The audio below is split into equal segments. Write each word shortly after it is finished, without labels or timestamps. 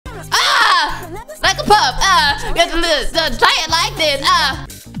puff. Try it like this.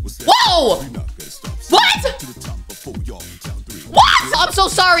 Whoa! What? What? I'm so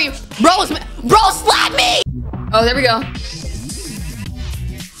sorry. Bro slapped me. Oh, there we go.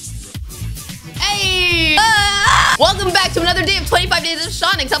 Hey! Welcome back to another day of 25 Days of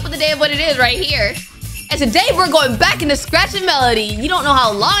Shonyx. Up with the day of what it is right here. And today we're going back into Scratchin Melodii. You don't know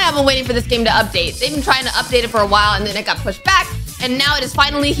how long I've been waiting for this game to update. They've been trying to update it for a while and then it got pushed back. And now it is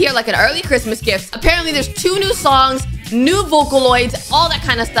finally here like an early Christmas gift. Apparently there's 2 new songs, new Vocaloids, all that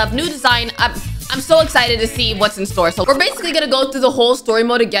kind of stuff, new design. I'm so excited to see what's in store. So we're basically gonna go through the whole story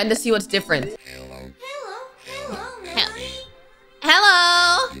mode again to see what's different.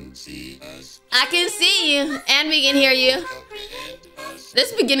 Hello. I can see you, and we can hear you.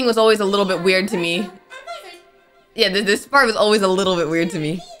 This beginning was always a little bit weird to me. Yeah, this part was always a little bit weird to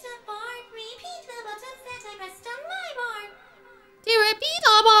me.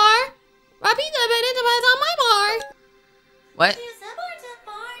 What?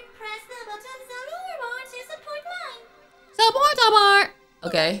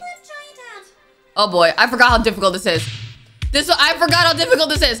 Okay. Oh boy, I forgot how difficult this is. I forgot how difficult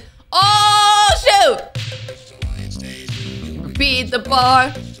this is. Oh shoot! Beat the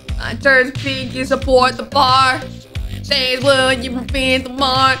bar. I turn pink, you support the bar. Stays blue, you repeat the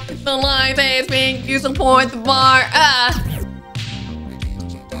bar. The line says pink, you support the bar.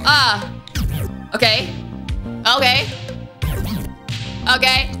 Okay. Okay.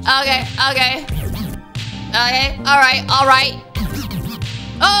 Okay. Okay. Okay. Okay. Alright. Alright.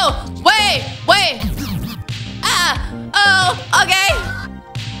 Oh! Wait! Wait! Oh! Okay!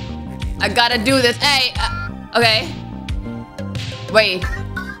 I gotta do this. Hey! Okay. Wait.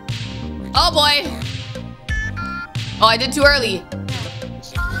 Oh boy! Oh, I did too early.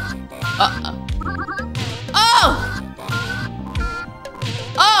 Oh!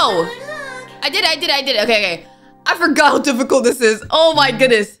 Oh! I did it. Okay, okay. I forgot how difficult this is. Oh my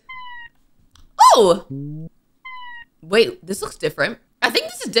goodness. Oh! Wait, this looks different. I think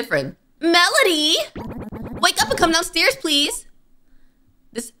this is different. Melodii! Wake up and come downstairs, please.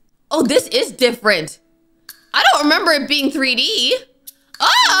 Oh, this is different. I don't remember it being 3D.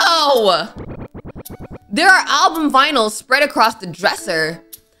 Oh! There are album vinyls spread across the dresser.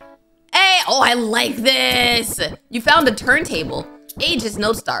 Hey, oh, I like this. You found a turntable. Age is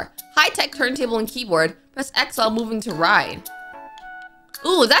no star. High-tech turntable and keyboard. Press X while moving to ride.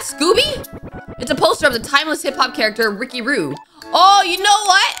 Ooh, is that Scooby? It's a poster of the timeless hip-hop character Ricky Roo. Oh, you know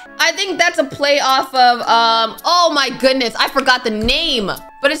what? I think that's a play off of, oh my goodness, I forgot the name.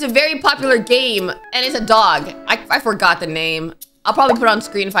 But it's a very popular game, and it's a dog. I forgot the name. I'll probably put it on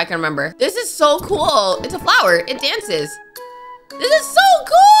screen if I can remember. This is so cool. It's a flower, it dances. This is so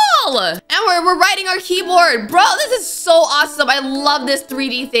cool. And we're writing our keyboard. Bro, this is so awesome. I love this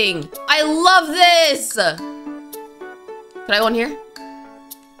 3D thing. I love this. Can I go in here?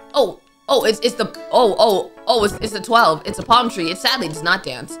 Oh, it's the, it's the 12. It's a palm tree. It sadly does not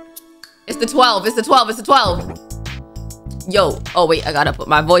dance. It's the 12, it's the 12, it's the 12. Yo, oh wait, I gotta put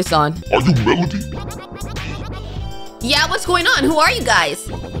my voice on. Are you Melodii? Yeah, what's going on? Who are you guys?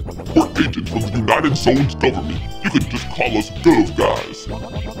 We're agents from the United Zones government. You can just call us Gov guys.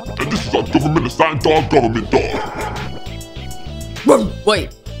 And this is our government-assigned dog, Government Dog.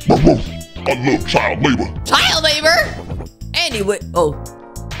 Wait. I love child labor. Child labor? Anyway,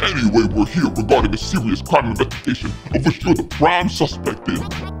 Anyway, we're here regarding a serious crime investigation of which you're the prime suspect in.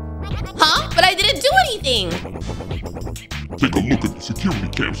 Huh? But I didn't do anything. Take a look at the security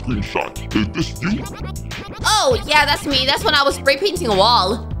cam screenshot. Is this you? Oh, yeah, that's me. That's when I was spray painting a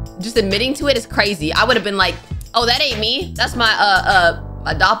wall. Just admitting to it is crazy. I would have been like, oh, that ain't me. That's my,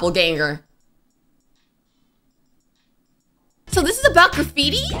 my doppelganger. So this is about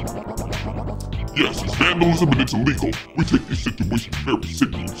graffiti? Yes, it's vandalism and it's illegal. We take this situation very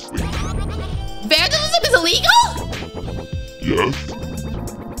seriously. Vandalism is illegal? Yes.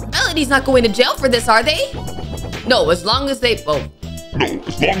 Melodii's not going to jail for this, are they? No, as long as they... Oh. No,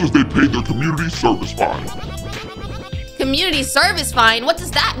 as long as they pay their community service fine. Community service fine? What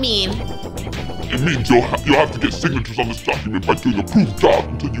does that mean? It means you'll have to get signatures on this document by doing a proof job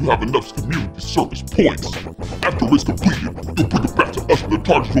until you have enough community service points. After it's completed, you'll bring it back to us and the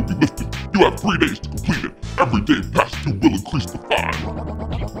charges will be lifted. You have 3 days to complete it. Every day past 2 will increase the fine.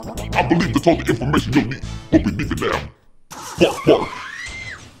 I believe that's all the information you'll need. We'll be leaving now. Bark, bark.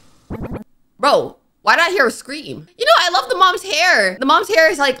 Bro, why did I hear a scream? You know, I love the mom's hair. The mom's hair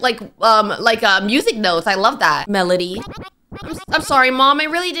is like music notes. I love that. Melodii. I'm sorry, Mom. I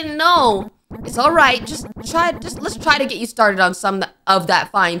really didn't know. It's all right. Let's try to get you started on some of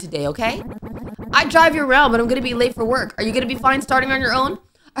that fine today, okay? I drive you around, but I'm gonna be late for work. Are you gonna be fine starting on your own?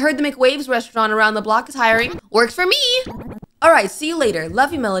 I heard the McWaves restaurant around the block is hiring. Works for me. All right, see you later.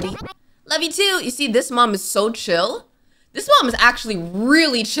 Love you, Melody. Love you too. You see, this mom is so chill. This mom is actually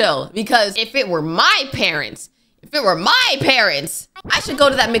really chill because if it were my parents, I should go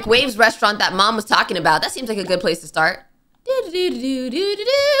to that McWaves restaurant that mom was talking about. That seems like a good place to start.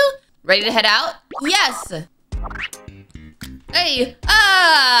 Ready to head out? Yes. Hey,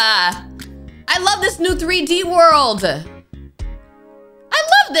 I love this new 3D world. I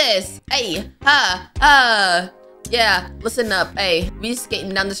love this. Hey, yeah, listen up. Hey, we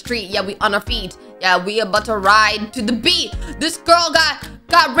skating down the street. Yeah, we on our feet. Yeah, we about to ride to the beat. This girl got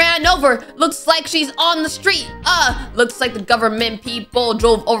ran over. Looks like she's on the street. Looks like the government people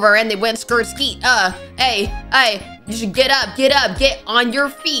drove over and they went skirt skeet. Hey, you should get up, get on your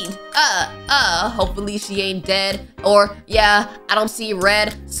feet. Hopefully she ain't dead. Or, yeah, I don't see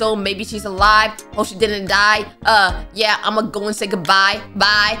red, so maybe she's alive. Hope she didn't die. Yeah, I'ma go and say goodbye.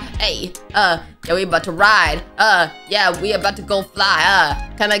 Bye. Hey, yeah, we about to ride. Yeah, we about to go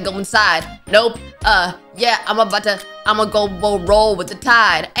fly. Can I go inside? Nope. Yeah, I'ma go roll with the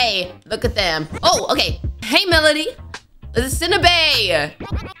tide. Hey, look at them. Oh, okay. Hey, Melody. This is Cinnabay.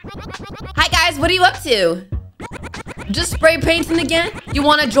 Hi, guys. What are you up to? Just spray painting again? You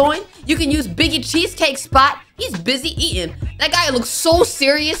want to join? You can use Biggie Cheesecake Spot. He's busy eating. That guy looks so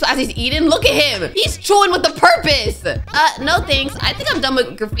serious as he's eating. Look at him. He's chewing with a purpose. No thanks. I think I'm done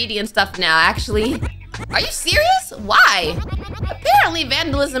with graffiti and stuff now, actually. Are you serious? Why? Apparently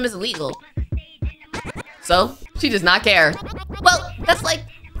vandalism is illegal. So, she does not care. Well, that's like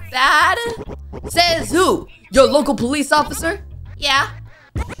bad. Says who? Your local police officer? Yeah.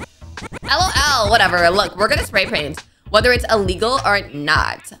 LOL, whatever. Look, we're gonna spray paint. Whether it's illegal or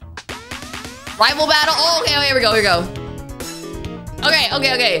not. Rival battle. Oh, okay, here we go.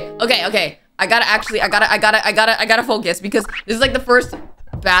 Okay. I gotta focus because this is like the first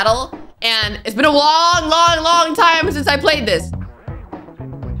battle and it's been a long time since I played this.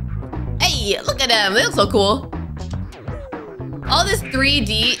 Hey, look at them. They look so cool. All this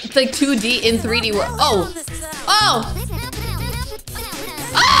 3D, it's like 2D in 3D world. Oh!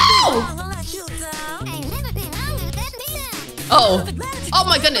 Oh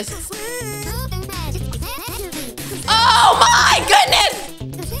my goodness. Oh my goodness.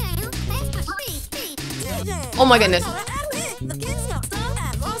 Oh my goodness.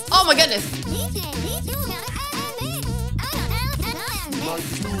 Oh my goodness.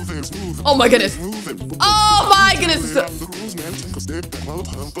 Oh my goodness. Oh my goodness.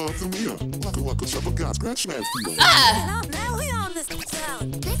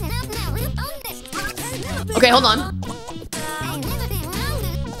 Okay, hold on.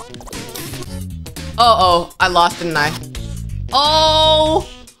 Uh-oh, I lost, didn't I? Oh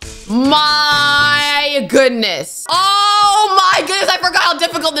my goodness. Oh my goodness, I forgot how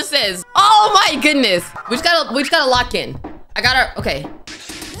difficult this is. Oh my goodness. We just gotta lock in. I gotta, okay.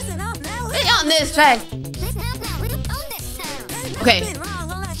 Stay on this track. Okay.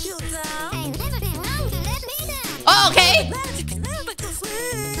 Oh, okay.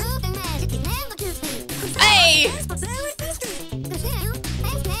 Hey.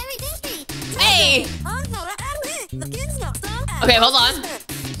 Hey. Okay, hold on.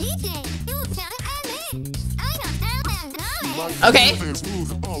 Okay.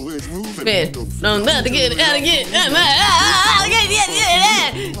 Man, no, not again.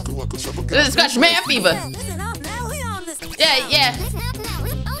 This is Scratchin Man fever. Yeah.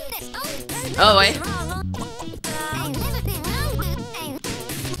 Oh wait.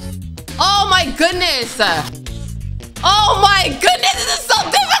 Oh my goodness. Oh my goodness, this is so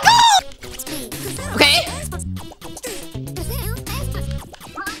difficult. Okay.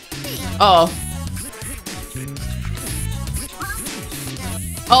 Oh.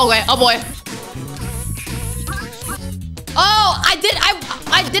 Oh wait, oh boy. Oh, I did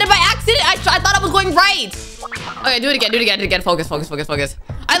it by accident. I thought I was going right. Okay, do it again. Focus. I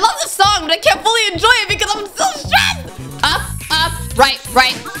love this song, but I can't fully enjoy it because I'm so stressed. Up, right.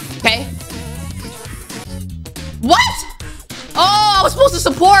 Okay. What? Oh, I was supposed to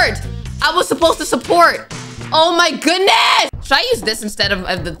support. Oh my goodness. Should I use this instead of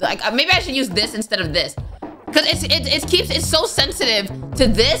like maybe I should use this instead of this? Because it's so sensitive to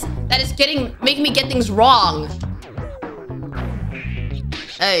this that it's making me get things wrong.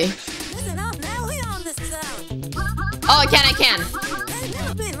 Hey. Oh, I can.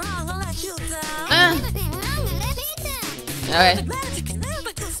 Alright.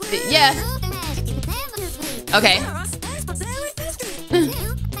 Yeah. Okay.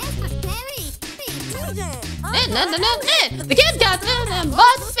 The kids got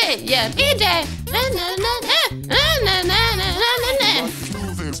boss fit. Yeah, PJ.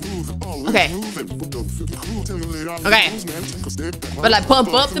 Okay. Okay. But I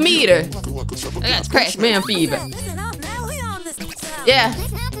pump up the meter. I got crash man fever. Yeah.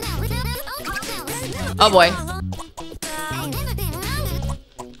 Oh boy.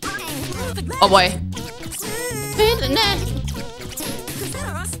 Oh boy.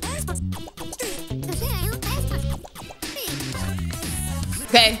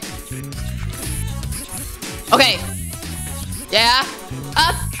 Okay. Okay. Yeah.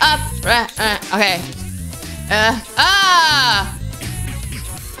 Up. Okay.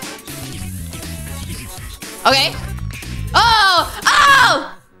 Okay.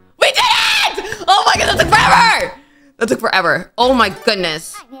 Oh! We did it! Oh my god, that took forever! That took forever. Oh my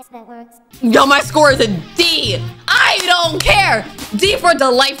goodness. Yo, my score is a D. I don't care. D for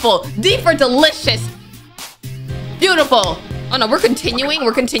delightful. D for delicious. Beautiful. Oh no, we're continuing.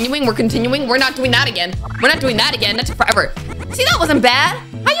 We're not doing that again. That took forever. See, that wasn't bad.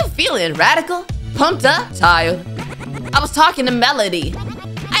 How you feeling? Radical? Pumped up? Tired? I was talking to Melody.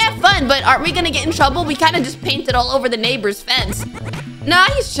 I have fun, but aren't we gonna get in trouble? We kind of just painted all over the neighbor's fence. Nah,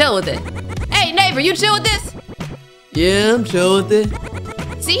 he's chill with it. Hey, neighbor, you chill with this? Yeah, I'm chill with it.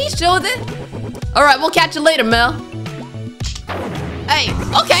 See, he's chill with it. All right, we'll catch you later, Mel. Hey,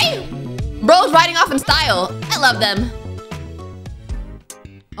 okay. Bro's riding off in style. I love them.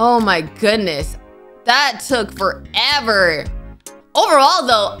 Oh my goodness. That took forever. Overall,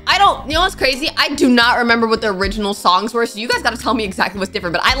 though, you know what's crazy? I do not remember what the original songs were, so you guys gotta tell me exactly what's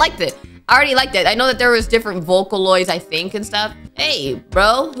different, but I liked it. I already liked it. I know that there was different Vocaloids, I think, and stuff. Hey,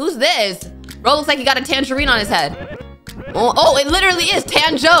 bro, who's this? Bro looks like he got a tangerine on his head. Oh, it literally is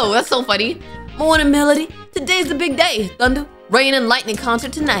Tanjo. That's so funny. Morning, Melody. Today's the big day. Thunder, rain, and lightning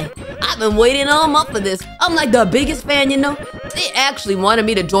concert tonight. I've been waiting all month for this. I'm like the biggest fan, you know. They actually wanted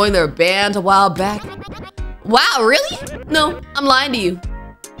me to join their band a while back. Wow, really? No, I'm lying to you.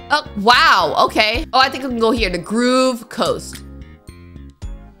 Oh, wow, okay. Oh, I think we can go here, the Groove Coast.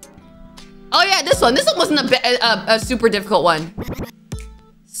 Oh yeah, this one. This one wasn't a super difficult one.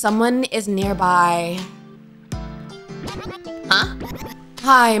 Someone is nearby. Huh?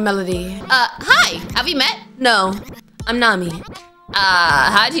 Hi, Melody. Hi, have we met? No, I'm Nami.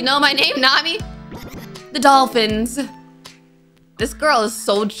 How'd you know my name, Nami? The dolphins. This girl is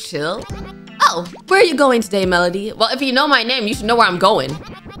so chill. Oh, where are you going today, Melody? Well, if you know my name, you should know where I'm going.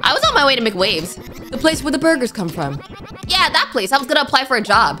 I was on my way to McWaves, the place where the burgers come from. Yeah, that place. I was gonna apply for a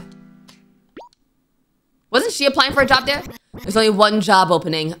job. Wasn't she applying for a job there? There's only one job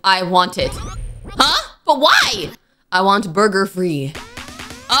opening. I want it. Huh? But why? I want burger free.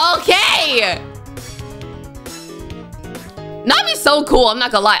 Okay. Nami's so cool, I'm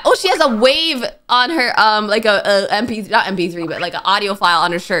not gonna lie. Oh, she has a wave on her, like a MP, not MP3, but like an audio file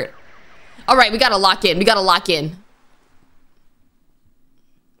on her shirt. All right, we gotta lock in.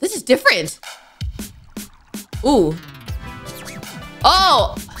 This is different. Ooh.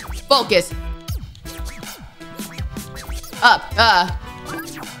 Oh, focus. Up,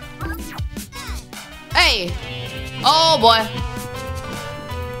 Hey. Oh boy.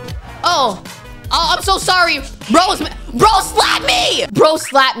 Oh, I'm so sorry. Bro slapped me. Bro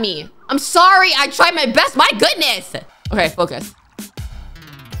slapped me. I'm sorry, I tried my best, my goodness. Okay, focus.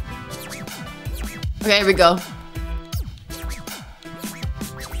 Okay, here we go.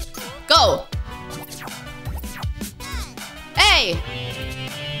 Go. Hey.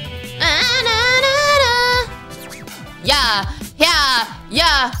 Yeah.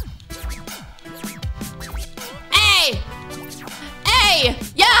 Hey.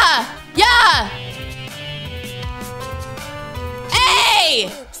 Yeah. Hey.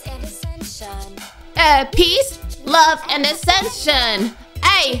 Peace, love, and ascension.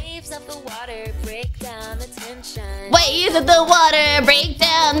 Hey. Waves of the water break down the tension. Waves of the water break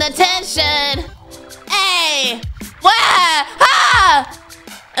down the tension. Hey. Wow. Ah.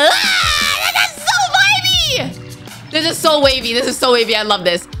 This is so wavy. This is so wavy. I love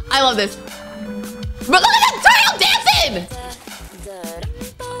this. But look at that turtle dancing.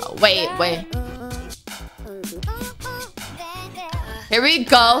 Oh, wait. Here we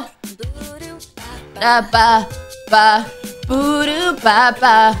go.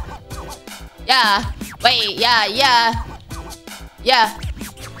 Boo-doo-ba-ba. Yeah. Wait, yeah.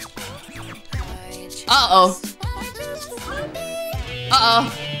 Uh-oh.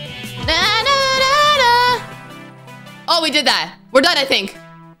 Oh, we did that. We're done, I think.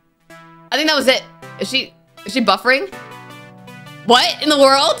 I think that was it. Is she buffering? What in the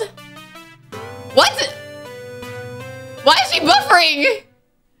world? What? Why is she buffering?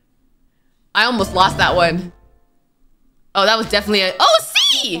 I almost lost that one. Oh, that was definitely a... Oh,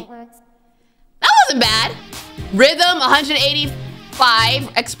 C! That wasn't bad. Rhythm, 180.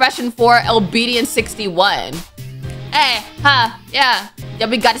 5, expression 4, obedience 61. Hey, yeah. Yeah,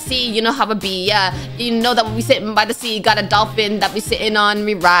 we gotta see, you know how it be, yeah. You know that when we sitting by the sea, got a dolphin that we sitting on,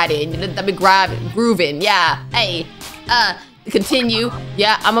 me riding, you know, that we grooving, yeah. Hey, continue,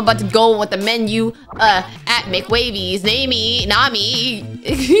 yeah, I'm about to go with the menu, at McWavy's, Nami.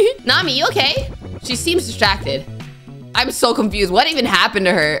 Nami, you okay? She seems distracted. I'm so confused. What even happened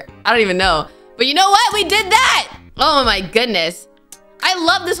to her? I don't even know. But you know what? We did that! Oh my goodness. I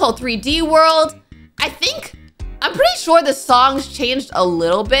love this whole 3D world. I'm pretty sure the songs changed a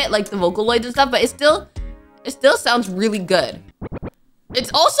little bit, like the Vocaloids and stuff, but it still sounds really good.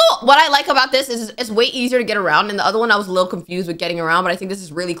 It's also, what I like about this is it's way easier to get around. In the other one, I was a little confused with getting around, but I think this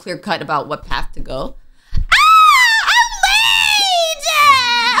is really clear cut about what path to go.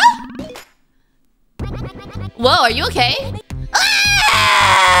 Whoa, are you okay?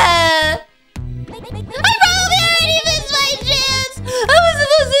 Ah! I probably already missed my chance! I was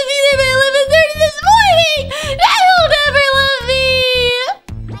supposed to be there by 11:30 this morning! Dad will never love me!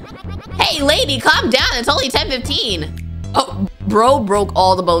 Hey, lady, calm down. It's only 10:15. Oh, bro broke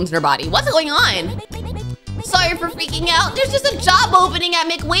all the bones in her body. What's going on? Sorry for freaking out. There's just a job opening at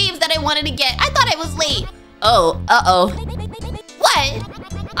McWaves that I wanted to get. I thought I was late. Oh, uh-oh. What?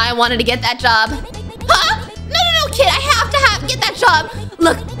 I wanted to get that job. Huh? No, kid, I have to get that job.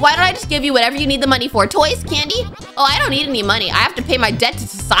 Look, why don't I just give you whatever you need the money for? Toys, candy? Oh, I don't need any money. I have to pay my debt to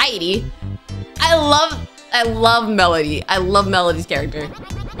society. I love Melody. I love Melody's character.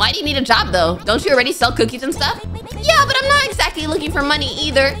 Why do you need a job, though? Don't you already sell cookies and stuff? Yeah, but I'm not exactly looking for money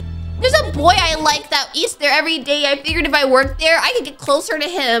either. There's a boy I like that eats there every day. I figured if I worked there, I could get closer to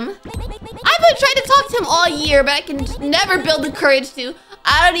him. I've been trying to talk to him all year, but I can never build the courage to.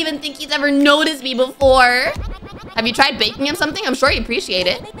 I don't even think he's ever noticed me before. Have you tried baking him something? I'm sure he'd appreciate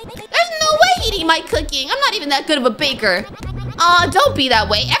it. There's no way he'd eat my cooking. I'm not even that good of a baker. Aw, don't be that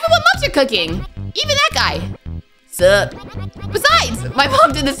way. Everyone loves your cooking. Even that guy. Sup? Besides, my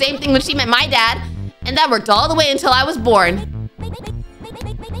mom did the same thing when she met my dad, and that worked all the way until I was born.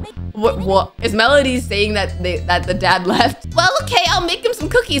 What? Is Melody saying that the dad left? Well, okay, I'll make him some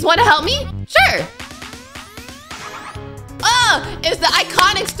cookies. Want to help me? Sure. Oh, it's the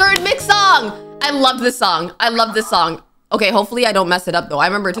iconic Stirred Mix song. I love this song. I love this song. Okay, hopefully I don't mess it up though. I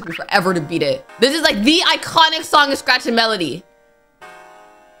remember it took me forever to beat it. This is like the iconic song of Scratchin Melodii.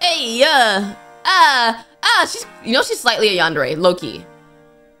 Hey, she's, you know, she's slightly a yandere, low-key.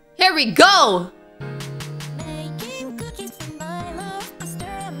 Here we go.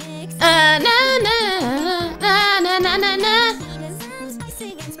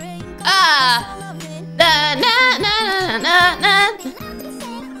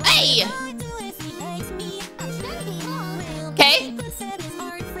 Hey! Okay.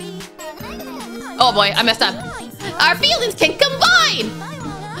 Oh boy, I messed up. Our feelings can combine!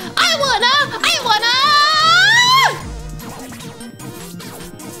 I wanna!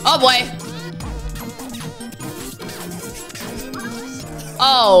 Oh boy.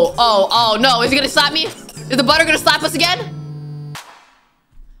 Oh no, is he gonna slap me? Is the butter gonna slap us again?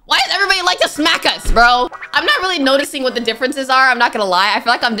 Why does everybody like to smack us, bro? I'm not really noticing what the differences are, I'm not gonna lie. I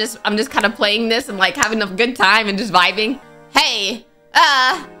feel like I'm just kind of playing this and like having a good time and just vibing. Hey,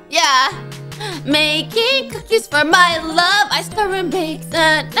 yeah. Making cookies for my love, I stir and bake.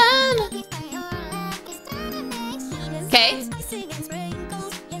 Okay.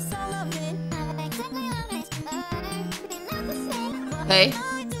 Okay.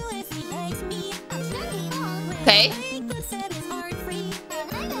 Okay.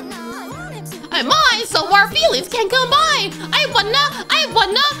 I'm mine, so our feelings can combine. I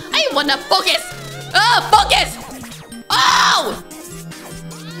wanna focus. Focus. Oh!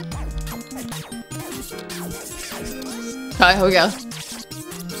 Okay, here we go.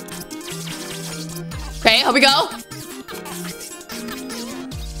 Okay, here we go.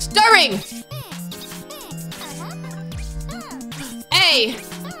 Stirring. Hey.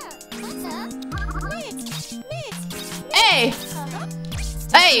 Hey.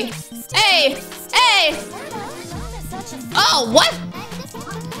 Hey. Hey. Hey. Oh, what?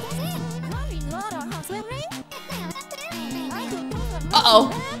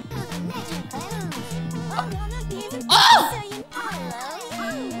 Uh-oh. Oh!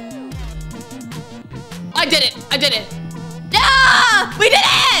 I did it. Ah! We did it!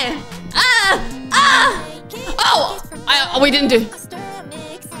 Oh, we didn't do.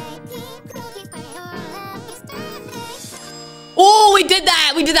 Oh, we did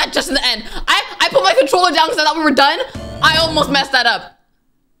that. We did that just in the end. I put my controller down because I thought we were done. I almost messed that up.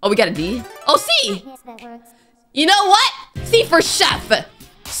 Oh, we got a D? Oh, C. You know what? C for chef.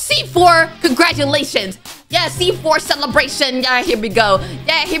 C4, congratulations. Yeah, C4 celebration. Yeah, here we go.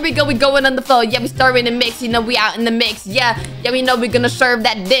 Yeah, here we go. We going on the floor. Yeah, we starting the mix. You know, we out in the mix. Yeah, we know we're gonna serve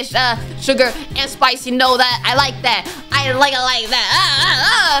that dish. Sugar and spice. You know that. I like that. I like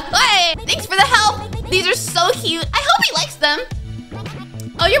that. Hey, thanks for the help. These are so cute. I hope he likes them.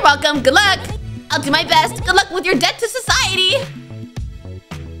 Oh, you're welcome. Good luck. I'll do my best. Good luck with your debt to society.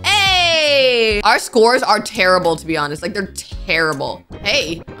 Hey! Our scores are terrible, to be honest. Like, they're terrible.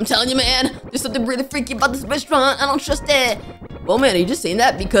 Hey, I'm telling you, man. There's something really freaky about this restaurant. I don't trust it. Well, man, are you just saying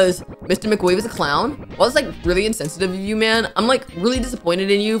that because Mr. McWave is a clown? Well, it's, like, really insensitive of you, man. I'm, like, really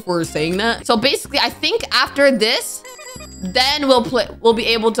disappointed in you for saying that. So, basically, I think after this, then we'll be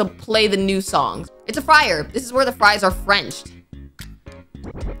able to play the new songs. It's a fryer. This is where the fries are Frenched.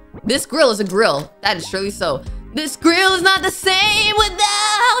 This grill is a grill. That is surely so. This grill is not the same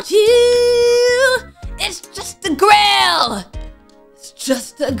without you. It's just a grill. It's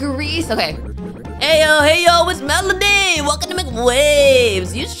just a grease. Okay. Hey yo, it's Melodii. Welcome to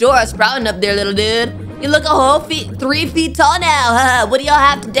McWaves. You sure are sprouting up there, little dude. You look a whole 3 feet tall now, huh? What do y'all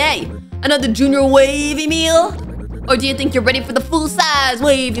have today? Another junior wavy meal? Or do you think you're ready for the full-size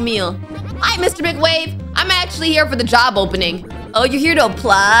wavy meal? Hi, Mr. McWave. I'm actually here for the job opening. Oh, you're here to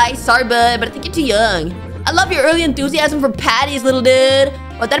apply? Sorry, bud, but I think you're too young. I love your early enthusiasm for patties, little dude.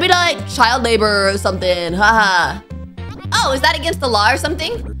 But that'd be like child labor or something, haha. Oh, is that against the law or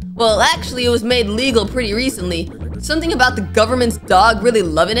something? Well, actually, it was made legal pretty recently. Something about the government's dog really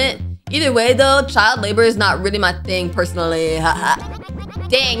loving it. Either way, though, child labor is not really my thing personally, haha.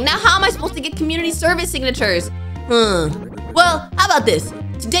 Dang, now how am I supposed to get community service signatures? Well, how about this?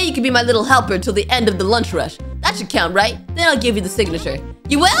 Today you can be my little helper till the end of the lunch rush. That should count, right? Then I'll give you the signature.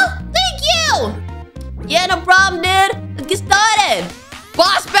 You will? Thank you! Yeah, no problem, dude. Let's get started.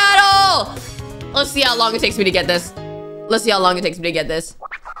 Boss battle! Let's see how long it takes me to get this.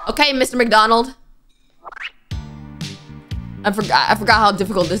 Okay, Mr. McDonald. I forgot how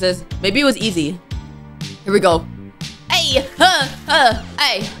difficult this is. Maybe it was easy. Here we go. Hey,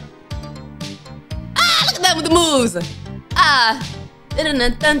 hey. Ah, look at that with the moves. Ah. Dun,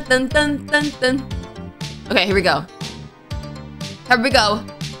 dun, dun, dun, dun, dun. Okay, here we go. Here we go.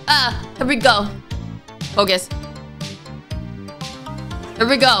 Here we go. Focus. Here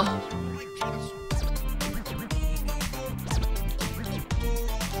we go.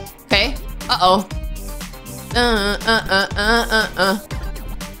 Okay. Uh-oh.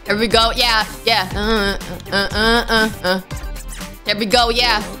 Here we go. Yeah. Here we go.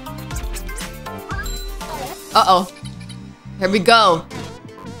 Yeah. Uh-oh. Here we go.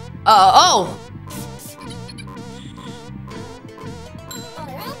 Oh.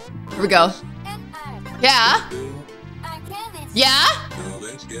 Here we go. Yeah. Yeah.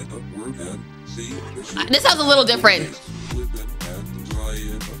 This sounds a little different.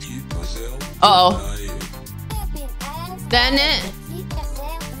 Uh-oh. Then it.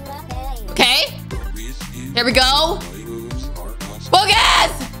 Okay. Here we go.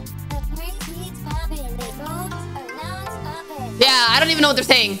 Focus! Yeah, I don't even know what they're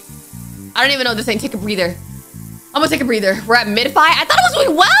saying. Take a breather. I'm gonna take a breather. We're at mid-fi. I thought it was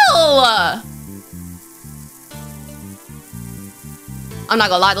doing well. I'm not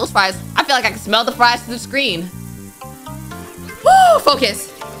gonna lie, those fries. I feel like I can smell the fries through the screen. Woo!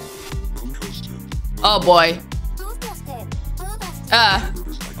 Focus. Oh boy.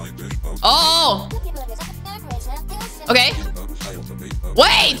 Oh. Okay.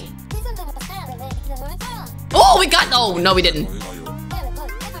 Wait. Oh, we got. Oh no, we didn't.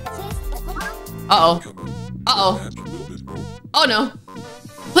 Uh-oh. Uh-oh. Oh no.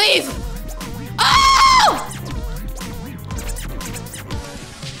 Please. Oh!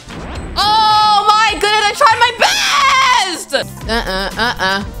 Oh my goodness, I tried my best!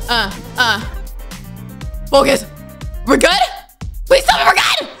 Focus. We're good? Please tell me we're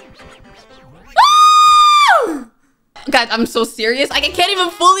good! Woo! Guys, I'm so serious. I can't even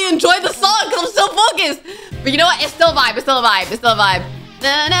fully enjoy the song because I'm so focused. But you know what? It's still a vibe. It's still a vibe. It's still a vibe.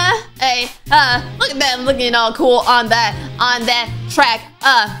 Hey, look at them looking all cool on that track.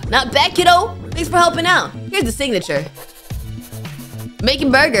 Not bad, kiddo. Thanks for helping out. Here's the signature.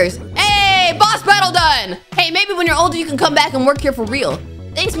 Making burgers. Hey, boss battle done. Hey, maybe when you're older you can come back and work here for real.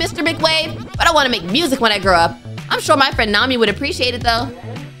 Thanks, Mr. McWave. But I want to make music when I grow up. I'm sure my friend Nami would appreciate it though.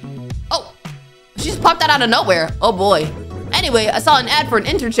 Oh, she just popped that out of nowhere. Oh boy. Anyway, I saw an ad for an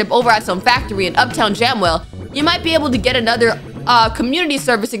internship over at some factory in Uptown Jamwell. You might be able to get another community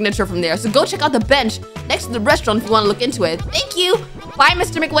service signature from there. So go check out the bench next to the restaurant if you want to look into it. Thank you. Bye,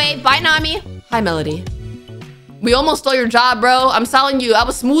 Mr. McWave. Bye, Nami. Hi, Melodii. We almost stole your job, bro. I'm telling you, I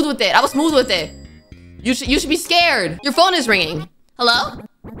was smooth with it. You should be scared. Your phone is ringing. Hello?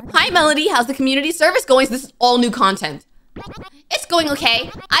 Hi, Melody. How's the community service going? This is all new content. It's going okay.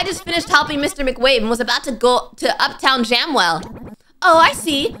 I just finished helping Mr. McWave and was about to go to Uptown Jamwell. Oh, I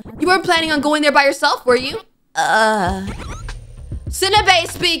see. You weren't planning on going there by yourself, were you? Cinnabe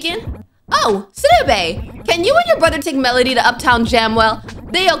speaking. Oh, Cinnabe. Can you and your brother take Melody to Uptown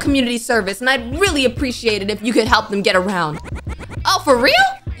Jamwell? They owe community service, and I'd really appreciate it if you could help them get around. Oh, for real?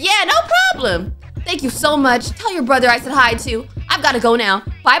 Yeah, no problem. Thank you so much. Tell your brother I said hi, too. I've got to go now.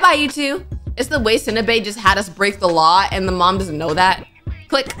 Bye-bye, you two. It's the way Cinnabe just had us break the law, and the mom doesn't know that.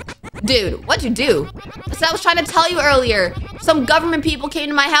 Click. Dude, what'd you do? That's what I was trying to tell you earlier. Some government people came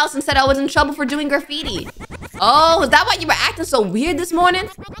to my house and said I was in trouble for doing graffiti. Oh, is that why you were acting so weird this morning?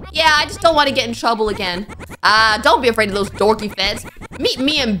 Yeah, I just don't want to get in trouble again. Don't be afraid of those dorky feds. Meet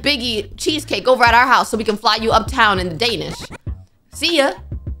me and Biggie Cheesecake over at our house so we can fly you uptown in the Danish. See ya.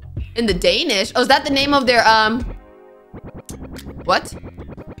 In the Danish? Oh, is that the name of their, what?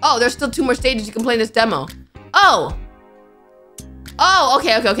 Oh, there's still 2 more stages you can play in this demo. Oh. Oh,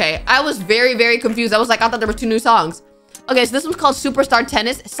 okay. I was very, very confused. I was like, I thought there were 2 new songs. Okay, so this one's called Superstar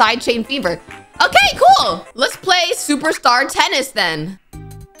Tennis Sidechain Fever. Okay, cool. Let's play Superstar Tennis then.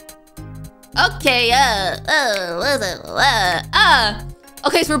 Okay,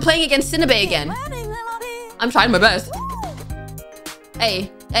 okay, so we're playing against Cinnabe again. I'm trying my best. Hey.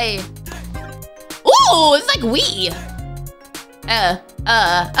 Ooh, it's like we.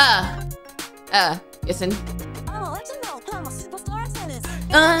 Listen.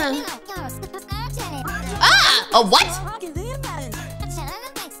 What?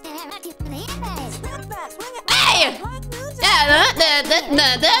 Hey!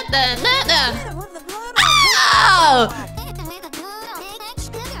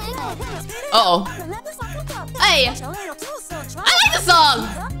 Oh! Hey! I like the song!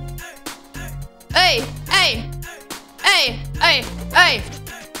 Hey!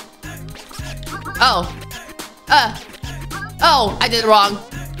 Oh, I did it wrong.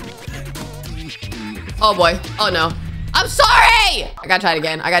 Oh boy. Oh no. I'm sorry! I gotta try it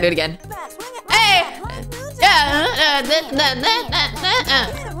again. I gotta do it again. Hey!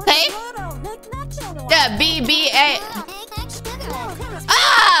 Hey! Yeah, B-B-A.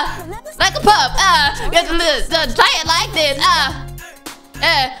 Like a pup. Try it like this.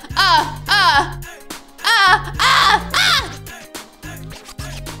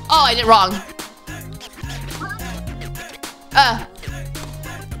 Oh, I did it wrong.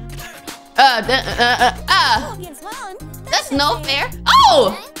 That's no fair.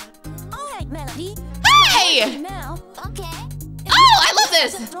 Oh! Hey! Oh, I love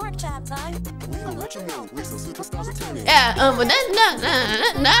this. Yeah.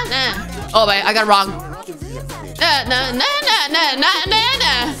 Oh wait, I got it wrong.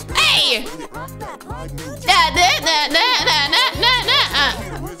 Hey!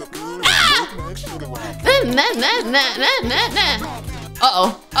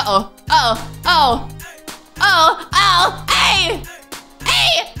 Oh! Hey!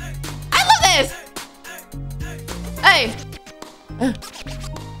 I love this. Hey!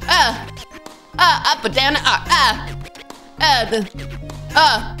 Up and down, up,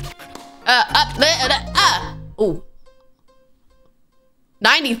 ooh.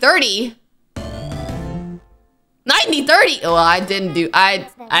 90-30. 90-30. Well, I didn't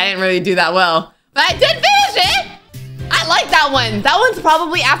really do that well, but I did finish it. I like that one. That one's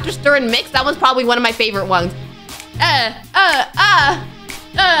probably after Stir and Mix. That one's probably one of my favorite ones. I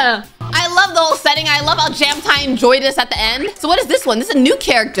love the whole setting. I love how Jamtai enjoyed this at the end. So what is this one? This is a new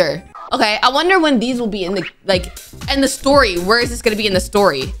character. Okay, I wonder when these will be in the, like, in the story. Where is this gonna be in the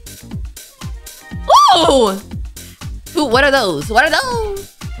story? Ooh! Ooh, what are those? What are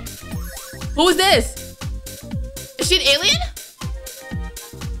those? Who is this? Is she an alien?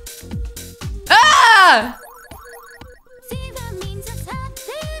 Ah!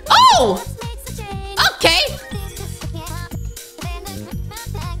 Oh! Okay.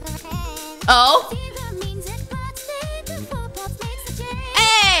 Oh.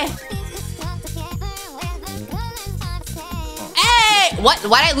 Hey. Hey. What?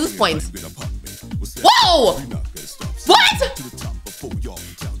 Why did I lose points? Whoa! What?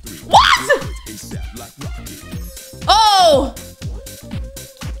 What? Oh.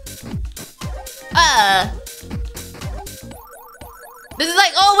 This is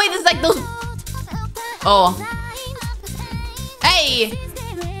like, oh wait, this is like those. Oh. Hey.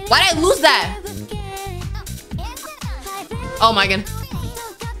 Why did I lose that? Oh my god.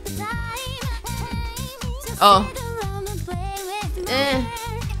 Oh.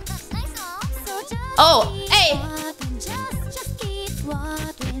 Oh. Hey.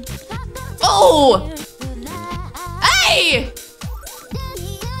 Oh. Hey.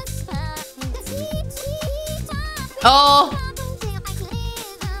 Oh.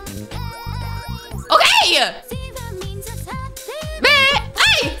 Okay. Man,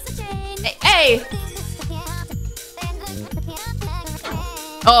 hey. Hey.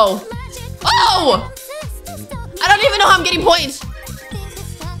 Oh. Oh. I don't even know how I'm getting points.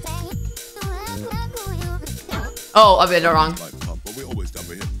 Oh, I made it wrong.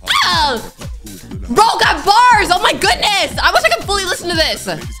 Ah! Bro got bars! Oh my goodness! I wish I could fully listen to this.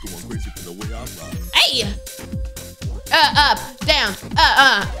 Hey! Up, down,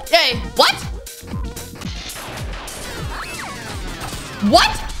 hey, what?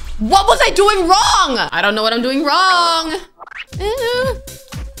 What? What was I doing wrong? I don't know what I'm doing wrong.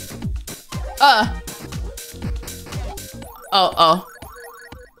 Oh.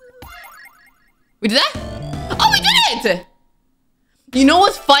 We did that? Oh, we did it! You know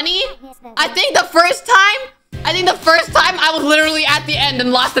what's funny? I think the first time I was literally at the end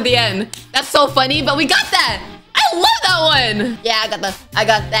and lost at the end. That's so funny, but we got that. I love that one. Yeah, I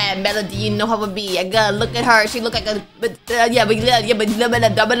got that melody. You know how it be. I gotta look at her. She look like a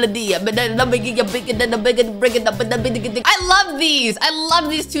I love these. I love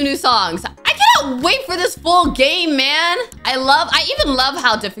these 2 new songs. I cannot wait for this full game, man. I even love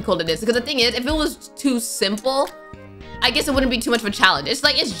how difficult it is, because the thing is, if it was too simple, I guess it wouldn't be too much of a challenge. It's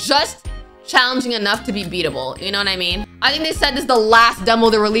like, it's just challenging enough to be beatable. You know what I mean? I think they said this is the last demo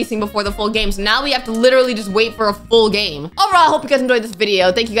they're releasing before the full game. So now we have to literally just wait for a full game. Overall, I hope you guys enjoyed this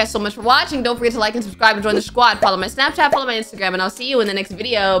video. Thank you guys so much for watching. Don't forget to like and subscribe and join the squad. Follow my Snapchat, follow my Instagram, and I'll see you in the next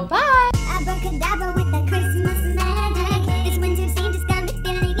video. Bye.